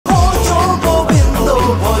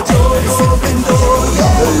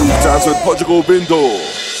ভজ গোবিন্দ।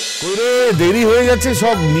 ওরে দেরি হয়ে যাচ্ছে,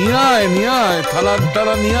 সব নিয়ে আয় থালা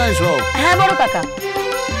টালা নিয়ে আয় সব। হ্যাঁ বড় কাকা,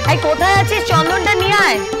 এই কোথায় আছিস? চন্দনটা নিয়ে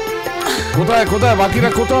আয়। কোথায় বাকিরা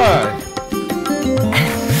কোথায়?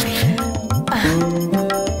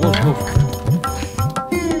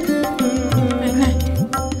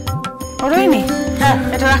 হ্যাঁ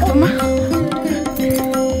এটা রাখ মা।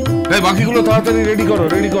 এই বাকিগুলো তাড়াতাড়ি রেডি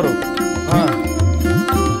করো। হ্যাঁ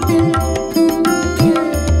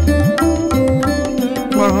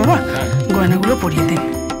বড় বাবা, গয়নাগুলো পরিয়ে দিন।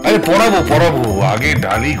 আরে পরাবো, আগে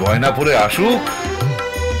ডালি গয়না পরে আসুক।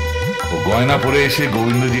 ও গয়না পরে এসে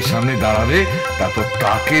গোবিন্দজির সামনে দাঁড়াবে, তারপর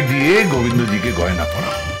তাকে দিয়ে গোবিন্দজিকে গয়না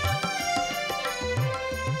পরাবো।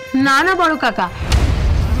 না বড় কাকা,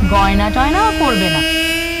 গয়না টয়না পরবে না।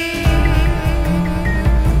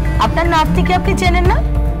 আপনার নাতিকে আপনি চেনেন না?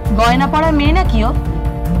 গয়না পরা মেয়ে না কি ও?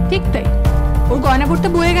 ঠিক তাই, ওর গয়না পরতে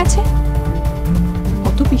বয়ে গেছে,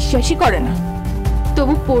 অত বিশ্বাসই করে না।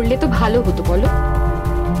 তবু পড়লে তো ভালো হতো বলো।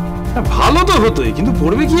 ভালো তো হতোই, কিন্তু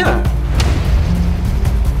পড়বে কি আর?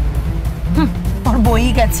 ওর বই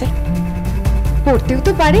গেছে, পড়তেও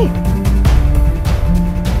তো পারে।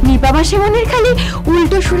 নিপা মাসি মনের খালি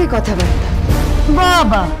উল্টো সুরে কথাবার্তা।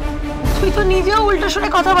 বাবা তুই তো নিজেও উল্টো সুরে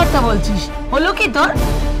কথাবার্তা বলছিস, হলো কি তোর?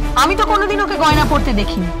 আমি তো কোনোদিন ওকে গয়না পরতে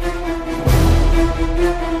দেখিনি।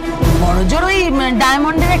 বড় জোর ওই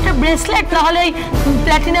ডায়মন্ডের একটা ব্রেসলেট, নাহলে ওই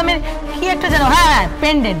প্ল্যাটিনামের কি একটা যেন, হ্যাঁ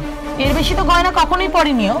পেন্ডেন্ট, এর বেশি তো গয়না কখনোই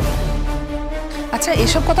পরেনি ও। আচ্ছা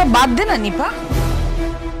এসব কথা বাদ দে না নিপা।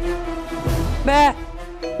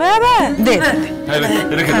 দে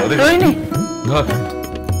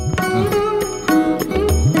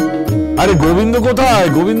আরে গোবিন্দ কোথায়?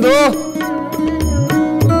 গোবিন্দ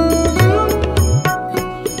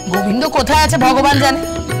কোথায় আছে ভগবান জানে।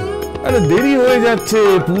 আরে দেরি হয়ে যাচ্ছে,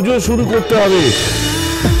 পুজো শুরু করতে হবে।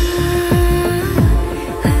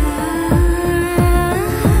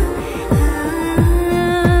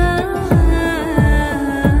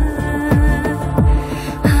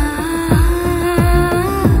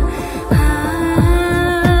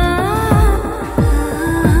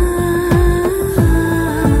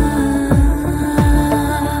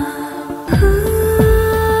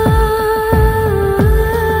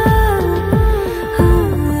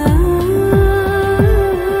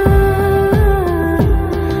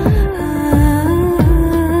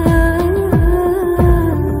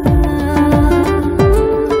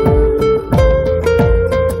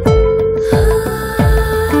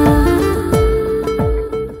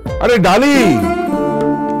 আরে ডালি,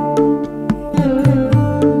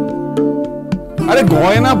 আরে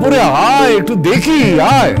গয়না পরে আয়, একটু দেখি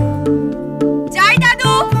আয়। যাই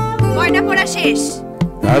দাদু, গয়না পরা শেষ।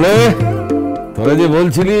 তাহলে তোরা যে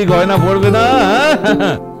বলছিলি গয়না পরবে না,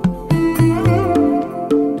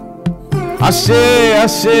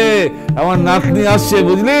 আসছে আমার নাতনি আসছে,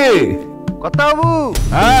 বুঝলি? কথা বাবু,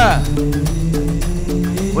 হ্যাঁ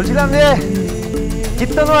বলছিলাম যে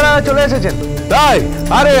কীর্তনওয়ালা চলে এসেছেন। তাই?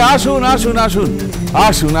 আরে আসুন,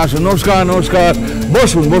 নমস্কার।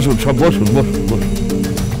 বসুন সব, বসুন।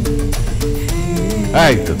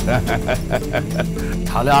 এই তো,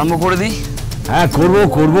 তাহলে আরম্ভ করে দিই। হ্যাঁ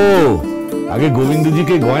করবো। আগে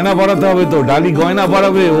গোবিন্দজিকে গয়না পরাতে হবে তো, ডালি গয়না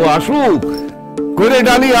পরাবে, ও আসুক করে।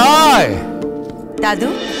 ডালি আয় দাদু।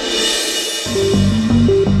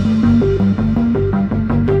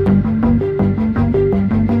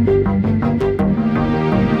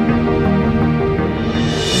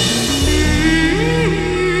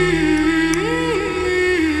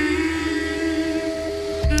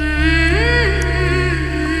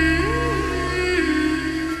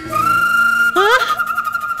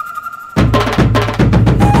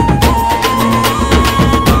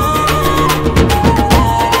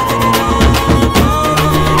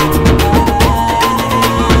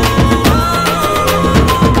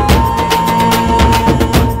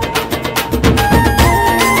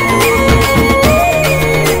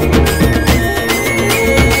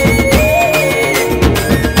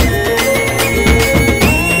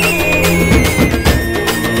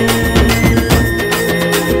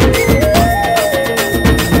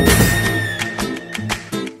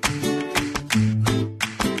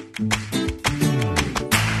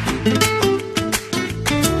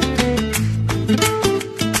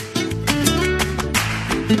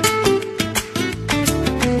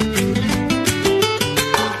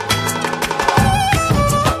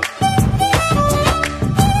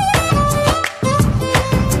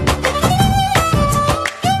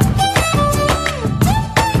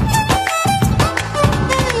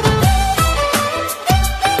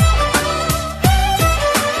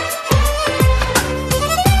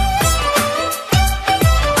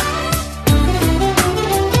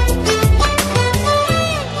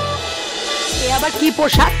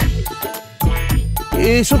 পোশাক।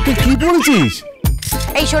 এসব তুই কি পড়েছিস?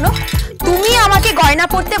 এই শোনো, তুমি আমাকে গয়না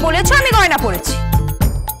পরতে বলেছো, আমি গয়না পরেছি।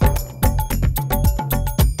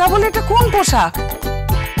 তা বলে এটা কোন পোশাক?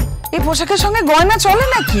 এই পোশাকের সঙ্গে গয়না চলে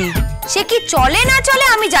নাকি? সে কি চলে না চলে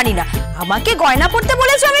আমি জানি না, আমাকে গয়না পরতে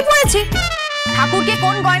বলেছো, আমি পরেছি। ঠাকুরকে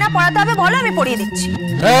কোন গয়না পরাতে হবে বলো, আমি পরিয়ে দিচ্ছি।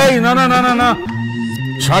 এই না না না না না,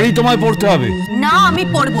 শাড়ি তোমায় পরতে হবে। না, আমি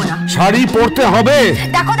পরবো না। শাড়ি পরতে হবে।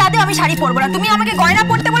 দেখো দাদু, আমি শাড়ি পরবো না। তুমি আমাকে গয়না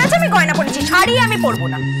পরতে বলেছো, আমি গয়না পরেছি। শাড়ি আমি পরবো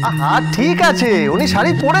না। আহা ঠিক আছে, উনি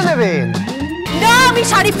শাড়ি পরে নেবেন। না, আমি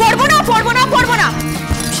শাড়ি পরবো না, পরবো না, পরবো না,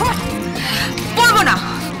 পরবো না।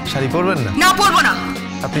 শাড়ি পরবেন না? না, পরবো না।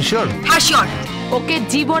 আপনি শিওর? হ্যাঁ শিওর। ওকে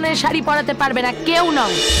জীবনে শাড়ি পরাতে পারবে না, কেউ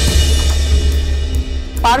নয়।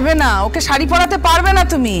 পারবে না, ওকে শাড়ি পরাতে পারবে না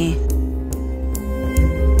তুমি।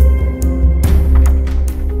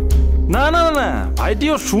 না না না,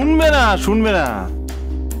 ভাইটিও শুনবে না, শুনবে না।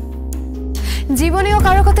 জীবনেও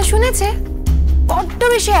কারোর কথা শুনেছে? বড্ড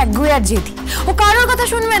বেশি একগুঁয়ে আর জেদি। ও কারোর কথা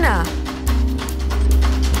শুনবে না।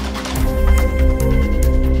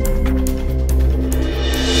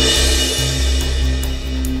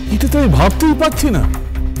 এটা তো আমি ভাবতেই পারছি না।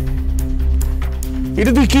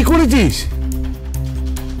 এটা তুই কি করেছিস?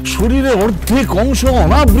 শরীরে অর্ধেক অংশ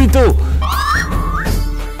অনাবৃত।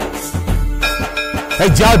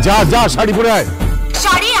 যা যা যা, শাড়ি পরে আয়।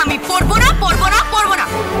 শাড়ি আমি পরবো না, পরবো না, পরবো না।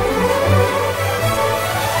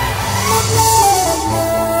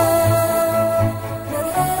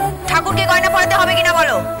 ঠাকুরকে গয়না পরাতে হবে কিনা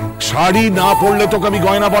বলো? শাড়ি না পরলে তোকে আমি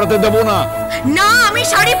গয়না পরাতে দেবো না। না, আমি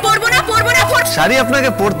শাড়ি পরবো না, পরবো না, শাড়ি আপনাকে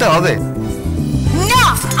পরতে হবে। না,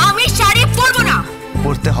 আমি শাড়ি পরবো না।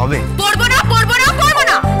 পরতে হবে। পরবো না, পরবো না, পরবো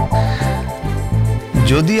না।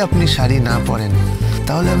 যদি আপনি শাড়ি না পরেন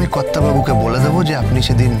তাহলে আমি কর্তাবাবুকে বলে দেবো যে আপনি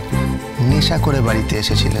সেদিন নেশা করে বাড়িতে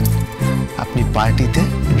এসেছিলেন, আপনি পার্টিতে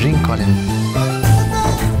ড্রিঙ্ক করেন।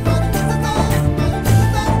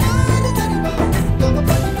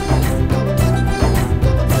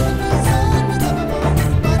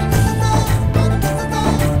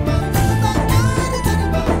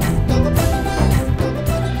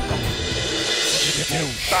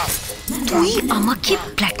 তুই আমাকে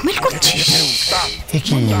ব্ল্যাকমেল করছিস?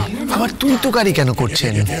 কি আবার তুই তো গাড়ি কেন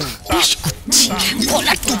করছেন? বেশ করছি,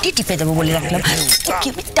 গলার টুটি টিপে দেবো বলে রাখলাম। তোকে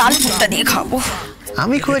আমি ডাল ভুট্টা দিয়ে খাবো।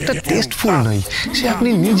 আমি খুব একটা টেস্টফুল নই, সে আপনি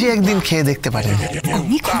নিজে একদিন খেয়ে দেখতে পারেন।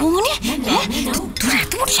 আমি খাবো মানে? তোর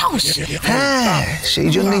এত বড় সাহস? হ্যাঁ, সেই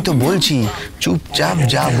জন্যই তো বলছি, চুপচাপ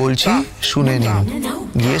যা বলছি শুনে নিন,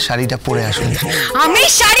 গিয়ে শাড়িটা পরে আসুন। আমি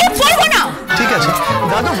শাড়ি পরবো না। ঠিক আছে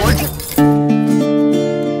দাদু, বলছি।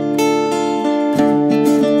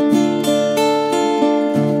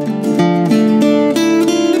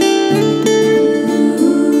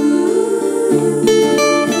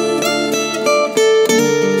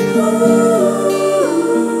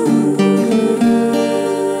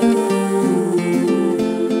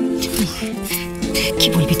 কি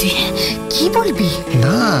বলবি তুই? কি বলবি?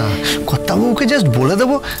 না, কর্তাবাবুকে জাস্ট বলে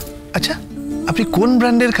দেবো। আচ্ছা, আপনি কোন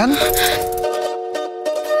ব্র্যান্ডের খান?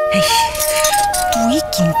 তুই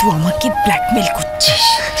কিন্তু আমাকে ব্ল্যাকমেল করছিস।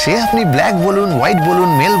 সে আপনি ব্ল্যাক বলুন, হোয়াইট বলুন,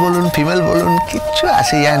 মেল বলুন, ফিমেল বলুন, কিচ্ছু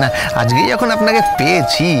আসে যায় না। আজকেই যখন আপনাকে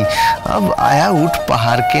পেয়েছি, আব আয়া উঠ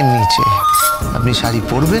পাহাড় কে নিচে। আপনি শাড়ি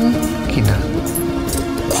পরবেন কি না?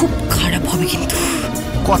 খুব খারাপ হবে কিন্তু।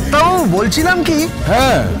 কর্তাবাবু বলছিলাম কি,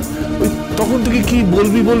 হ্যাঁ, ওই তখন থেকে কি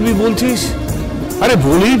বলবি বলবি বলছিস। আরে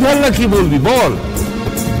বলেই ফেল না, কি বলবি বল।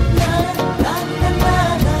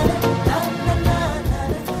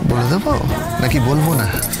 বলে দেবো নাকি বলবো না?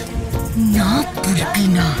 না, বলবি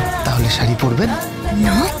না। তাহলে শাড়ি পরবেন?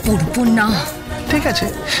 না, পরবো না। ঠিক আছে।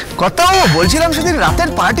 কর্তাবাবু বলছিলাম সেদিন রাতের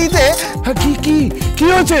পার্টিতে। হ্যাঁ, কি কি কি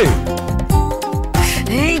হয়েছে?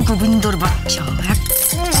 এই গোবিন্দর বাচ্চা,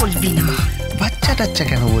 একদম বলবি না। বাচ্চা টাচ্চা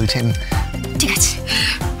কেন বলছেন? ঠিক আছে,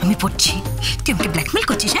 আমি পড়ছি। তুই আমাকে ব্ল্যাকমেল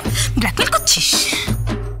করছিস? হ্যাঁ, ব্ল্যাকমেল করছিস?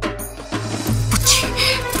 পড়ছি,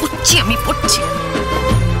 পড়ছি, আমি পড়ছি।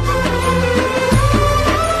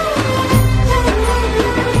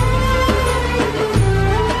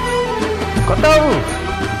 কর্তাবাবু,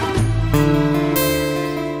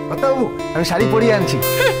 কর্তাবাবু, আমি শাড়ি পরিয়ে আনছি।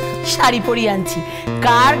 শাড়ি পরিয়ে আনছি?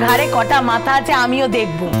 কার ঘাড়ে কটা মাথা আছে আমিও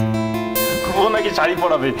দেখবো। ও নাকি শাড়ি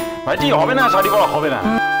পরাবে। ভাইটি হবে না, শাড়ি পরা হবে না।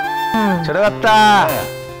 ছোট কর্তা,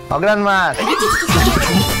 অগ্রাণ মাস।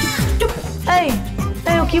 এই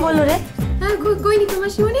এই, ও কি বললো রে?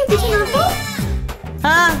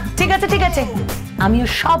 হ্যাঁ, ঠিক আছে ঠিক আছে, আমিও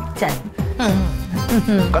সব জানি।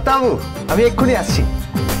 কর্তাবাবু, আমি এক্ষুনি আসছি।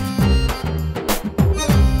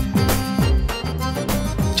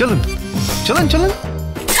 চলুন চলুন চলুন।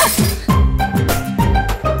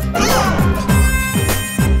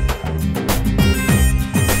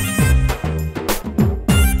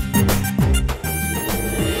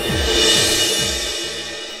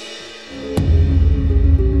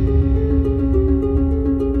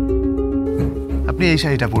 এই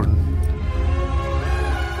শাড়িটা পরুন।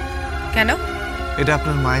 কেন? এটা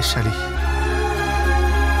আপনার মায়ের sari.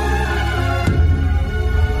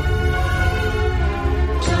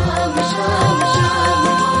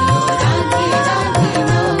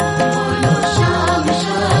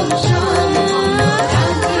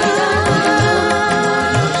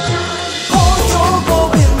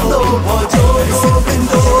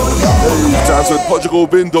 Dance with Portugal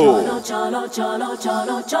Bindo. Cholo, cholo, cholo,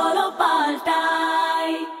 cholo, cholo,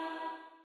 paltai.